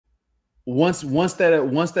once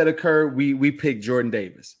that occurred, we picked Jordan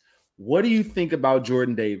Davis. What do you think about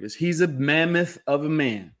Jordan Davis? He's a mammoth of a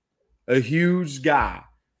man, a huge guy,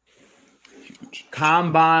 Huge.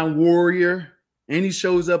 combine warrior, and he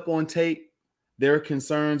shows up on tape. There are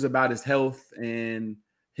concerns about his health and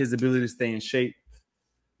his ability to stay in shape.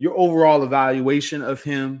 Your overall evaluation of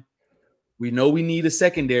him. We know we need a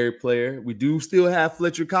secondary player. We do still have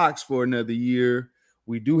Fletcher Cox for another year.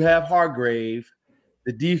 We do have Hargrave.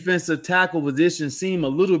 The defensive tackle position seem a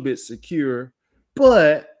little bit secure,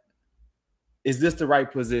 but is this the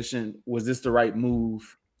right position? Was this the right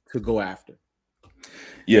move to go after?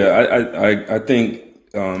 Yeah, I think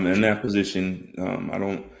in that position, I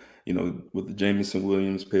don't, with the Jamison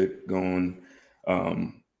Williams pick going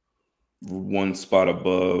one spot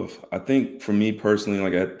above, I think for me personally,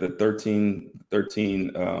 like at the 13,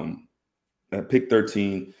 at pick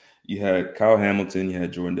 13, you had Kyle Hamilton, you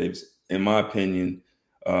had Jordan Davis. In my opinion,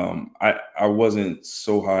 I wasn't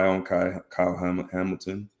so high on Kyle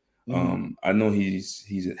Hamilton. I know he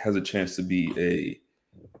has a chance to be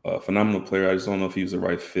a phenomenal player. I just don't know if he was the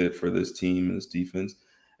right fit for this team and this defense.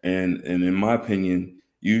 And in my opinion,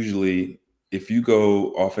 usually if you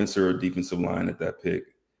go offensive or defensive line at that pick,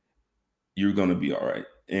 you're going to be all right.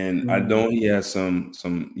 And I know he has some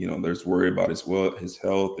there's worry about his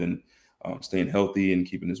health and staying healthy and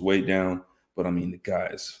keeping his weight down. But I mean, the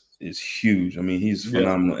guy is huge. I mean, he's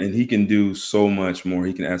phenomenal, and he can do so much more.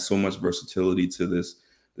 He can add so much versatility to this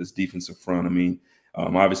defensive front. I mean,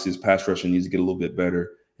 obviously his pass rushing needs to get a little bit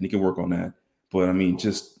better, and he can work on that. But I mean,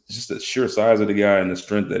 just the sheer size of the guy and the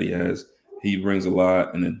strength that he has, he brings a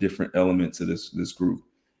lot and a different element to this group.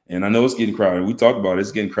 And I know it's getting crowded. We talked about it.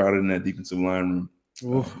 It's getting crowded in that defensive line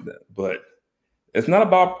room. But it's not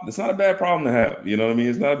a bad problem to have. You know what I mean?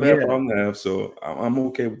 It's not a bad problem to have. So I'm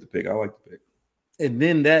okay with the pick. I like the pick. And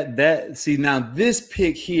then now this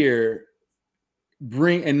pick here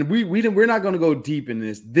we're not going to go deep in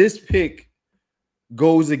this. This pick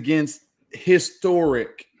goes against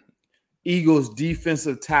historic Eagles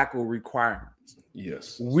defensive tackle requirements.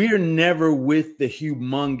 Yes. We're never with the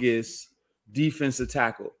humongous defensive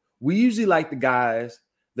tackle. We usually like the guys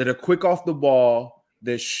that are quick off the ball,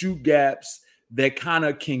 that shoot gaps, that kind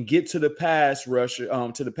of can get to the pass rusher,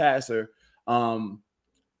 to the passer, kind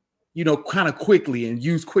of quickly and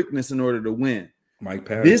use quickness in order to win. Mike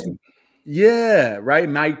Patterson.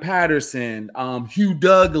 Mike Patterson, Hugh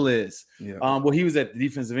Douglas. Yeah. Well, he was at the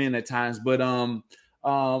defensive end at times, but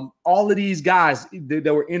all of these guys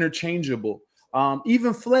that were interchangeable.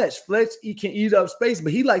 Even Fletch, he can eat up space,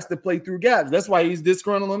 but he likes to play through gaps. That's why he's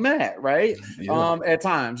disgruntled and mad, right? Yeah. At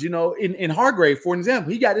times, in Hargrave, for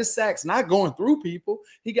example, he got his sacks not going through people.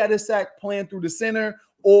 He got his sack playing through the center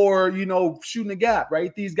or, shooting a gap,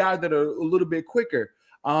 right? These guys that are a little bit quicker,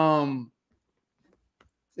 and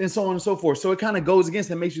so on and so forth. So it kind of goes against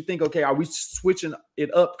and makes you think, okay, are we switching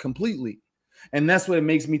it up completely? And that's what it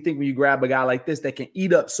makes me think when you grab a guy like this that can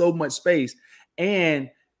eat up so much space. And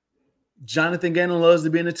Jonathan Gannon loves to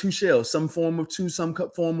be in a two shell, some form of two, some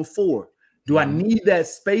form of four. Do I need that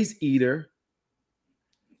space eater?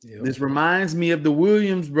 Yep. This reminds me of the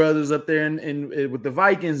Williams brothers up there in with the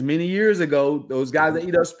Vikings many years ago. Those guys that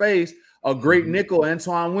eat up space, a great nickel,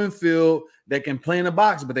 Antoine Winfield, that can play in the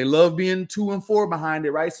box, but they love being 2 and 4 behind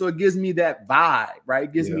it, right? So it gives me that vibe, right?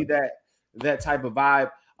 It gives me that type of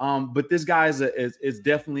vibe. But this guy is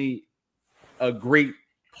definitely a great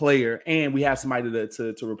player, and we have somebody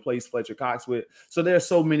to replace Fletcher Cox with. So there are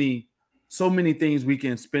so many things we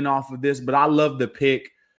can spin off of this, but I love the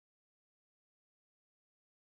pick.